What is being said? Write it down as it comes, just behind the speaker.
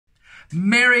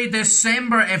Merry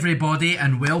December, everybody,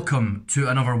 and welcome to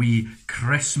another wee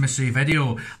Christmassy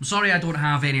video. I'm sorry I don't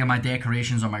have any of my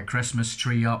decorations on my Christmas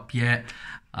tree up yet.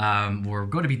 We're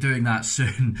going to be doing that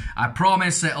soon. I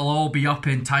promise it'll all be up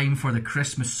in time for the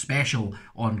Christmas special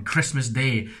on Christmas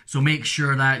Day. So make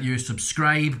sure that you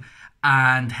subscribe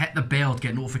and hit the bell to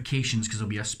get notifications, because there'll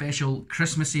be a special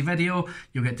Christmassy video.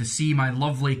 You'll get to see my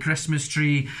lovely Christmas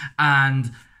tree,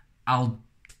 and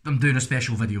I'm doing a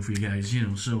special video for you guys, you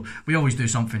know, so we always do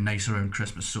something nice around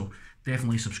Christmas, so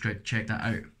definitely subscribe, check that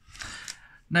out.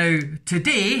 Now,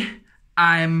 today,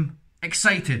 I'm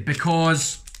excited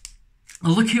because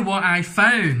look at what I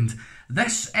found.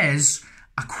 This is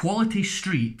a Quality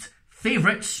Street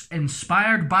favourites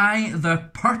inspired by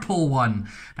the purple one.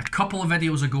 A couple of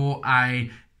videos ago, I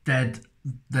did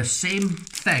the same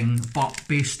thing, but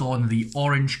based on the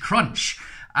Orange Crunch.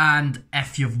 And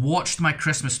if you've watched my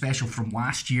Christmas special from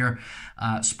last year,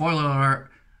 spoiler alert,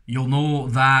 you'll know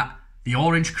that the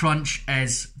Orange Crunch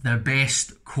is the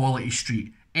best Quality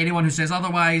Street. Anyone who says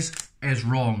otherwise is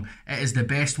wrong. It is the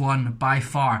best one by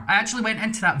far. I actually went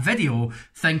into that video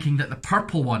thinking that the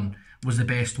purple one was the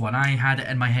best one. I had it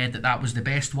in my head that that was the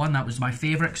best one. That was my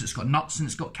favourite because it's got nuts and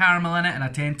it's got caramel in it, and I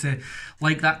tend to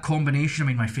like that combination. I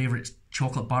mean, my favourite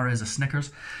chocolate bar is a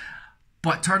Snickers.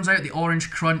 But it turns out the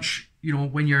Orange Crunch, you know,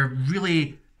 when you're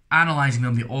really analysing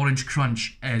them, the Orange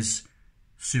Crunch is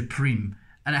supreme.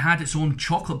 And it had its own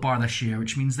chocolate bar this year,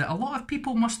 which means that a lot of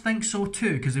people must think so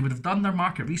too, because they would have done their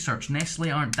market research.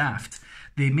 Nestle aren't daft.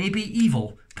 They may be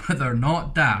evil, but they're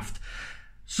not daft.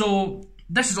 So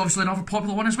this is obviously another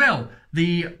popular one as well,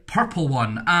 the purple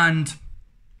one. And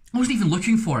I wasn't even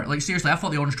looking for it. Like, seriously, I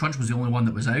thought the Orange Crunch was the only one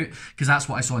that was out, because that's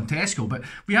what I saw in Tesco. But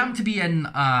we happened to be in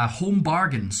Home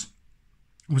Bargains.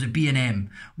 Was it B&M?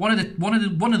 One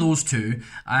of those two,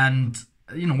 and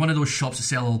you know, one of those shops that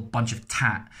sell a bunch of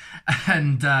tat,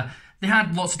 and they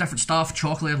had lots of different stuff,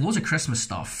 chocolate, loads of Christmas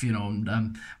stuff. You know,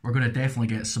 and, we're going to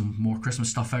definitely get some more Christmas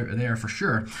stuff out of there for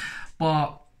sure.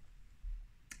 But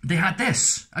they had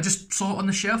this. I just saw it on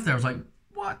the shelf there. I was like,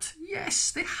 what? Yes,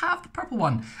 they have the purple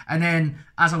one. And then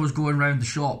as I was going around the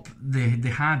shop, they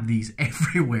had these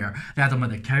everywhere. They had them at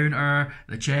the counter,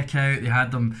 the checkout, they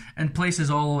had them in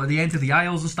places all at the end of the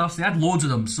aisles and stuff. So they had loads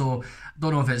of them. So I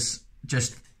don't know if it's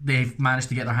just they've managed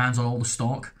to get their hands on all the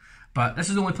stock, but this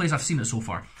is the only place I've seen it so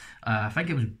far. I think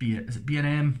it was is it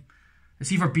B&M?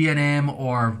 It's either B&M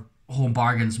or Home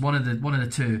Bargains, one of the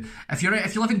two. If you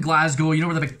live in Glasgow, you know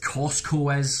where the big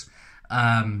Costco is.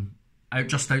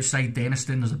 Just outside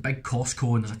Denniston, there's a big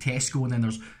Costco and there's a Tesco, and then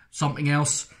there's something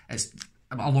else. It's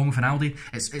along with an Aldi.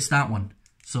 It's that one.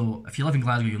 So if you live in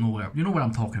Glasgow, you know what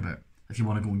I'm talking about. If you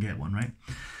want to go and get one, right?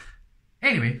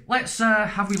 Anyway, let's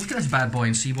have a look at this bad boy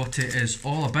and see what it is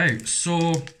all about.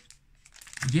 So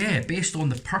yeah, based on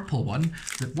the purple one,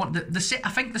 I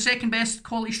think the second best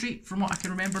Quality Street from what I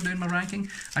can remember doing my ranking.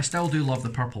 I still do love the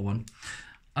purple one.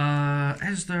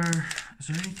 Is there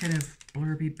any kind of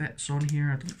blurby bits on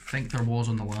here? I don't think there was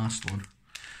on the last one.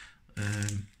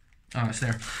 Oh, it's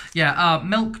there. Yeah,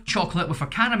 milk chocolate with a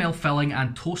caramel filling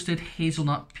and toasted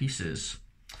hazelnut pieces.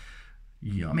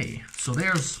 Yummy. So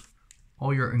there's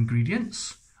all your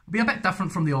ingredients. It'll be a bit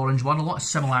different from the orange one. A lot of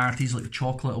similarities, like the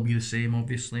chocolate will be the same,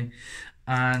 obviously.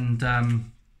 And,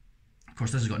 of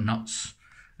course, this has got nuts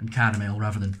and caramel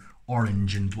rather than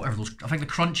orange and whatever those. I think the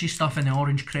crunchy stuff in the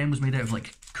orange creme was made out of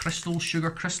like crystals,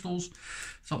 sugar crystals,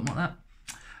 something like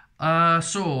that.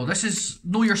 So this is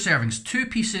know your servings. 2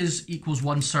 pieces equals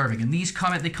 1 serving, and these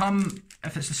come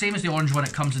if it's the same as the orange one,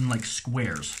 it comes in like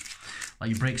squares,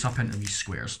 like it breaks up into these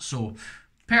squares. So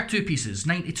per 2 pieces,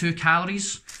 92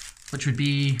 calories, which would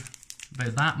be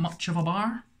about that much of a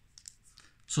bar.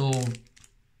 So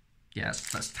yes,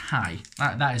 that's high.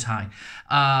 That is high.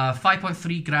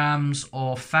 5.3 grams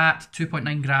of fat,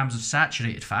 2.9 grams of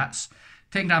saturated fats,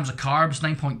 10 grams of carbs,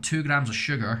 9.2 grams of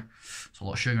sugar. It's a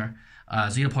lot of sugar.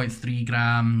 0.3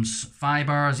 grams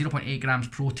fiber, 0.8 grams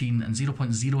protein, and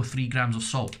 0.03 grams of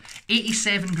salt.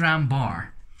 87 gram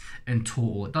bar in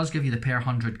total. It does give you the per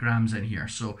 100 grams in here.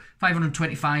 So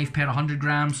 525 per 100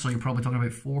 grams. So you're probably talking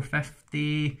about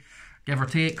 450, give or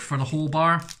take, for the whole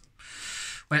bar,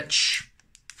 which,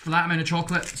 for that amount of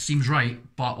chocolate, seems right,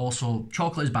 but also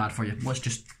chocolate is bad for you. Let's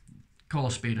just call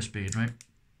a spade, right?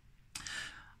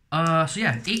 So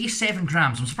yeah, 87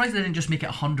 grams. I'm surprised they didn't just make it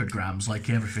 100 grams like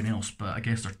everything else, but I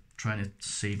guess they're trying to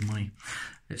save money.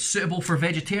 It's suitable for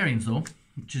vegetarians though,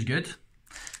 which is good.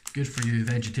 Good for you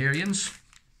vegetarians.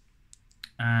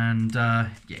 And yeah,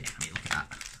 I mean, look at that.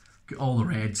 Look at all the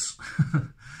reds.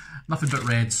 Nothing but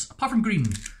reds, apart from green,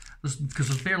 because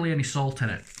there's barely any salt in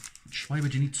it. Why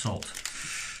would you need salt?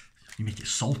 You make it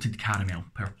salted caramel,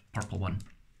 purple one.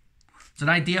 It's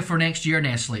an idea for next year,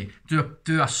 Nestle.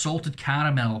 Do a salted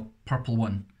caramel purple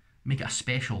one. Make it a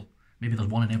special. Maybe there's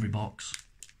one in every box.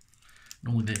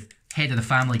 Only the head of the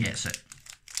family gets it.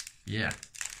 Yeah.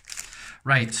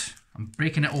 Right, I'm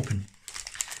breaking it open.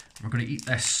 We're going to eat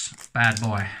this bad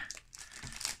boy.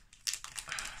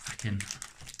 If I can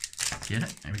get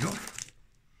it, there we go.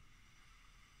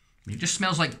 It just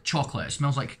smells like chocolate. It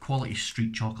smells like Quality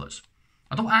Street chocolates.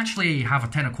 I don't actually have a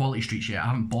tin of Quality Streets yet. I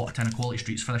haven't bought a tin of Quality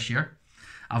Streets for this year.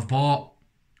 I've bought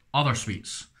other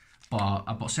sweets, but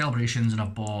I've bought Celebrations and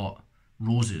I've bought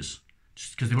Roses,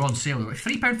 just because they were on sale. They were like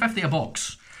 £3.50 a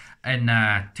box in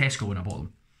Tesco when I bought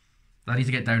them. I need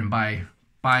to get down and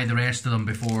buy the rest of them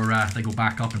before they go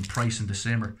back up in price in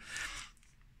December.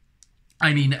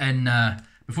 I mean,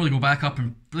 before they go back up,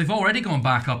 and they've already gone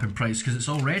back up in price because it's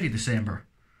already December.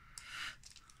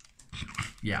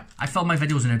 Yeah, I film my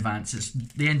videos in advance. It's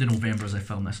the end of November as I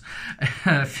film this.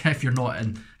 if you're not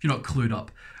clued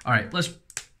up. All right, let's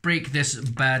break this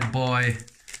bad boy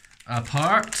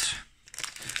apart.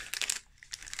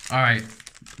 All right,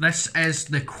 this is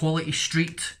the Quality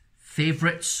Street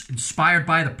favourites, inspired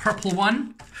by the purple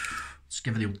one. Let's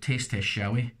give it the old taste test,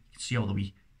 shall we? You can see all the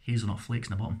wee hazelnut flakes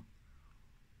in the bottom.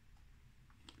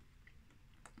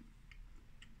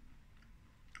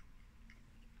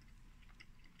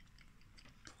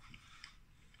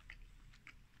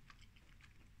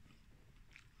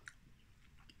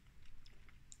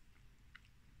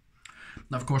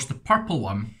 Now, of course, the purple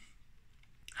one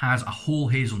has a whole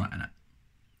hazelnut in it.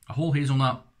 A whole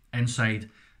hazelnut inside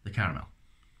the caramel.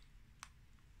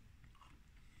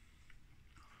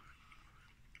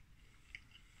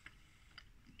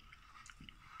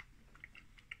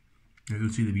 You can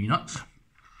see the wee nuts.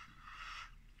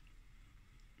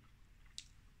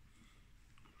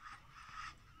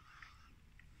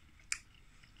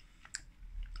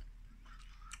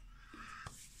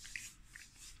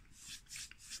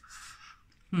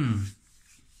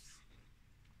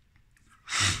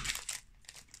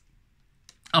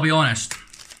 I'll be honest,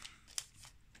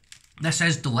 this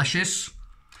is delicious.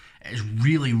 It is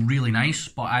really, really nice,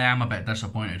 but I am a bit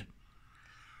disappointed.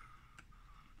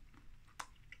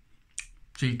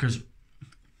 See, because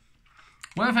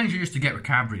one of the things you used to get with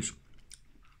Cadbury's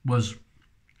was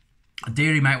a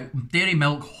dairy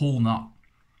milk whole nut.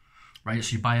 Right,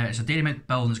 so you buy it, it's a dairy milk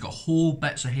bill and it's got whole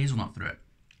bits of hazelnut through it.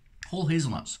 Whole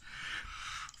hazelnuts.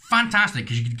 Fantastic,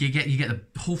 because you get the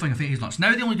whole thing of hazelnuts.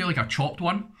 Now they only do like a chopped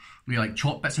one, where you like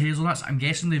chop bits of hazelnuts. I'm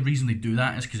guessing the reason they do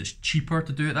that is because it's cheaper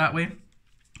to do it that way,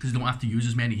 because you don't have to use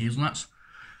as many hazelnuts.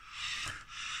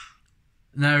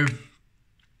 Now,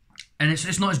 and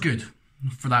it's not as good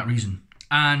for that reason.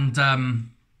 And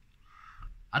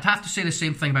I'd have to say the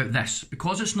same thing about this,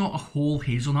 because it's not a whole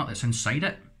hazelnut that's inside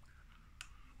it.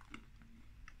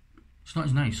 It's not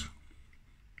as nice.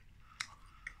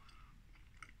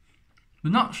 The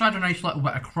nuts had a nice little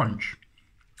bit of crunch,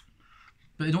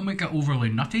 but they don't make it overly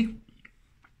nutty.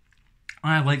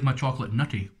 I like my chocolate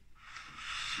nutty.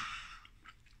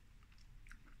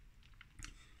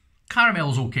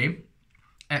 Caramel's okay.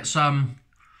 It's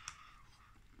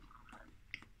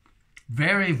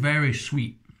very, very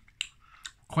sweet.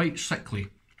 Quite sickly.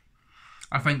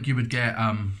 I think you would get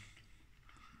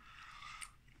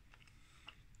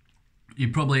you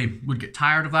probably would get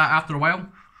tired of that after a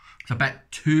while. It's a bit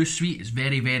too sweet. It's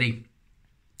very, very,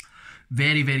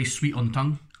 very, very sweet on the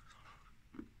tongue.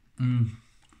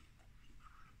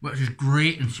 Which is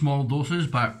great in small doses,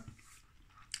 but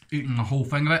eating the whole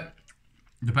thing of it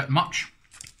is a bit much.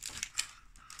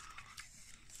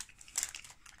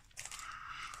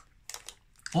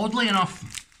 Oddly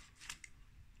enough,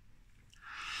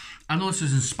 I know this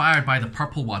is inspired by the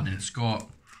purple one, and it's got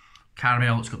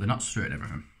caramel, it's got the nuts through it and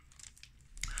everything.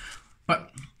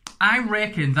 But I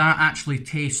reckon that actually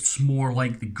tastes more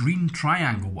like the green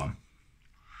triangle one,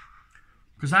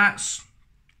 because that's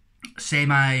it's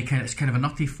kind of a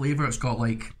nutty flavour. It's got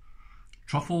like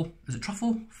truffle, is it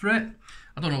truffle through it?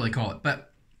 I don't know what they call it,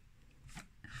 but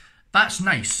that's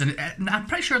nice. And I'm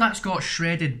pretty sure that's got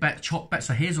shredded chopped bits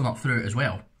of hazelnut through it as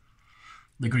well,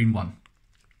 the green one.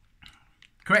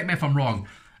 Correct me if I'm wrong.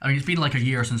 I mean, it's been like a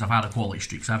year since I've had a Quality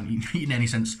Street, because I haven't eaten any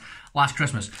since last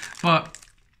Christmas. But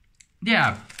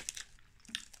yeah,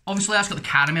 obviously that's got the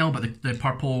caramel, but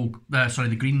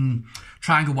the green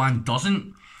triangle one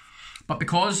doesn't. But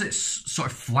because it's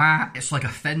sort of flat, it's like a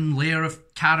thin layer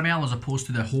of caramel as opposed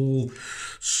to the whole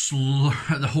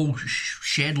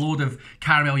shed load of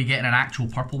caramel you get in an actual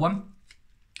purple one.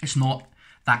 It's not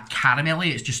that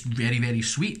caramelly, it's just very, very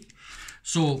sweet.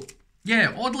 So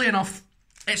yeah, oddly enough,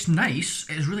 it's nice,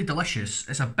 it's really delicious,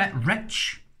 it's a bit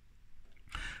rich,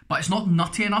 but it's not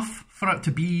nutty enough for it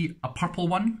to be a purple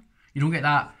one. You don't get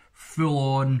that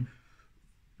full-on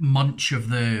munch of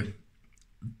the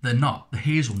nut, the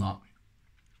hazelnut.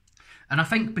 And I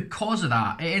think because of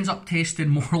that, it ends up tasting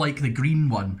more like the green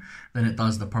one than it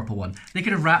does the purple one. They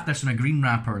could have wrapped this in a green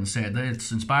wrapper and said that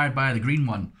it's inspired by the green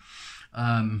one.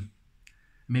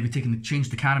 Maybe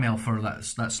changed the caramel for that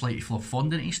slightly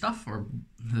fondant-y stuff, or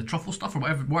the truffle stuff, or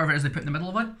whatever it is they put in the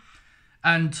middle of it.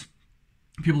 And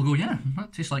people go, yeah,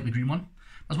 that tastes like the green one.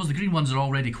 I suppose the green ones are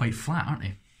already quite flat, aren't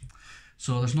they?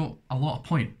 So there's not a lot of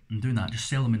point in doing that. Just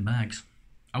sell them in bags.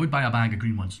 I would buy a bag of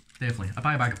green ones, definitely. I'd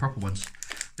buy a bag of purple ones.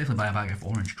 Definitely buy a bag of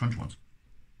orange crunch ones.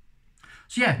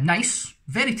 So yeah, nice,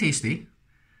 very tasty.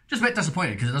 Just a bit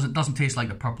disappointed because it doesn't taste like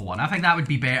the purple one. I think that would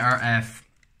be better if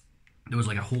there was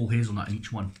like a whole hazelnut in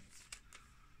each one,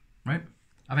 right?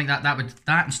 I think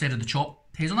that instead of the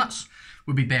chopped hazelnuts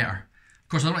would be better. Of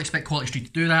course, I don't expect Quality Street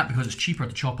to do that because it's cheaper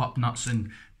to chop up nuts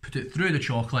and put it through the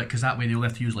chocolate, because that way they'll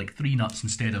have to use like 3 nuts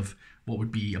instead of what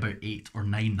would be about 8 or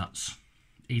 9 nuts.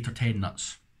 8 or 10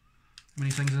 nuts. How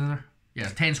many things are there? Yeah,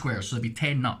 10 squares, so there'd be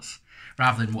 10 nuts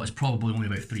rather than what is probably only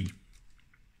about 3.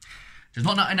 Just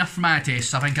not enough for my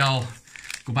taste. I think I'll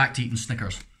go back to eating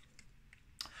Snickers.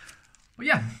 But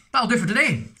yeah, that'll do for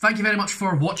today. Thank you very much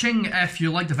for watching. If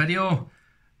you liked the video,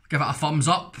 give it a thumbs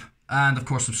up, and of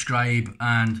course subscribe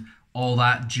and all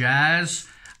that jazz.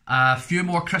 A few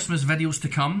more Christmas videos to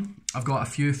come. I've got a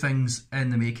few things in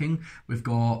the making. We've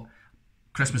got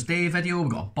Christmas Day video,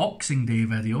 we've got a Boxing Day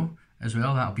video as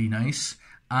well, that'll be nice,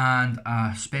 and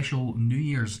a special New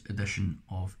Year's edition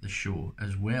of the show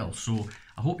as well. So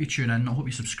I hope you tune in, I hope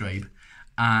you subscribe,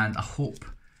 and I hope,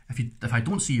 if I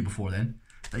don't see you before then,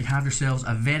 that you have yourselves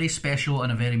a very special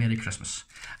and a very Merry Christmas.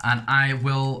 And I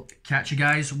will catch you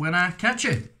guys when I catch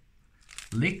you.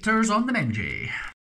 Laters on the Menjay.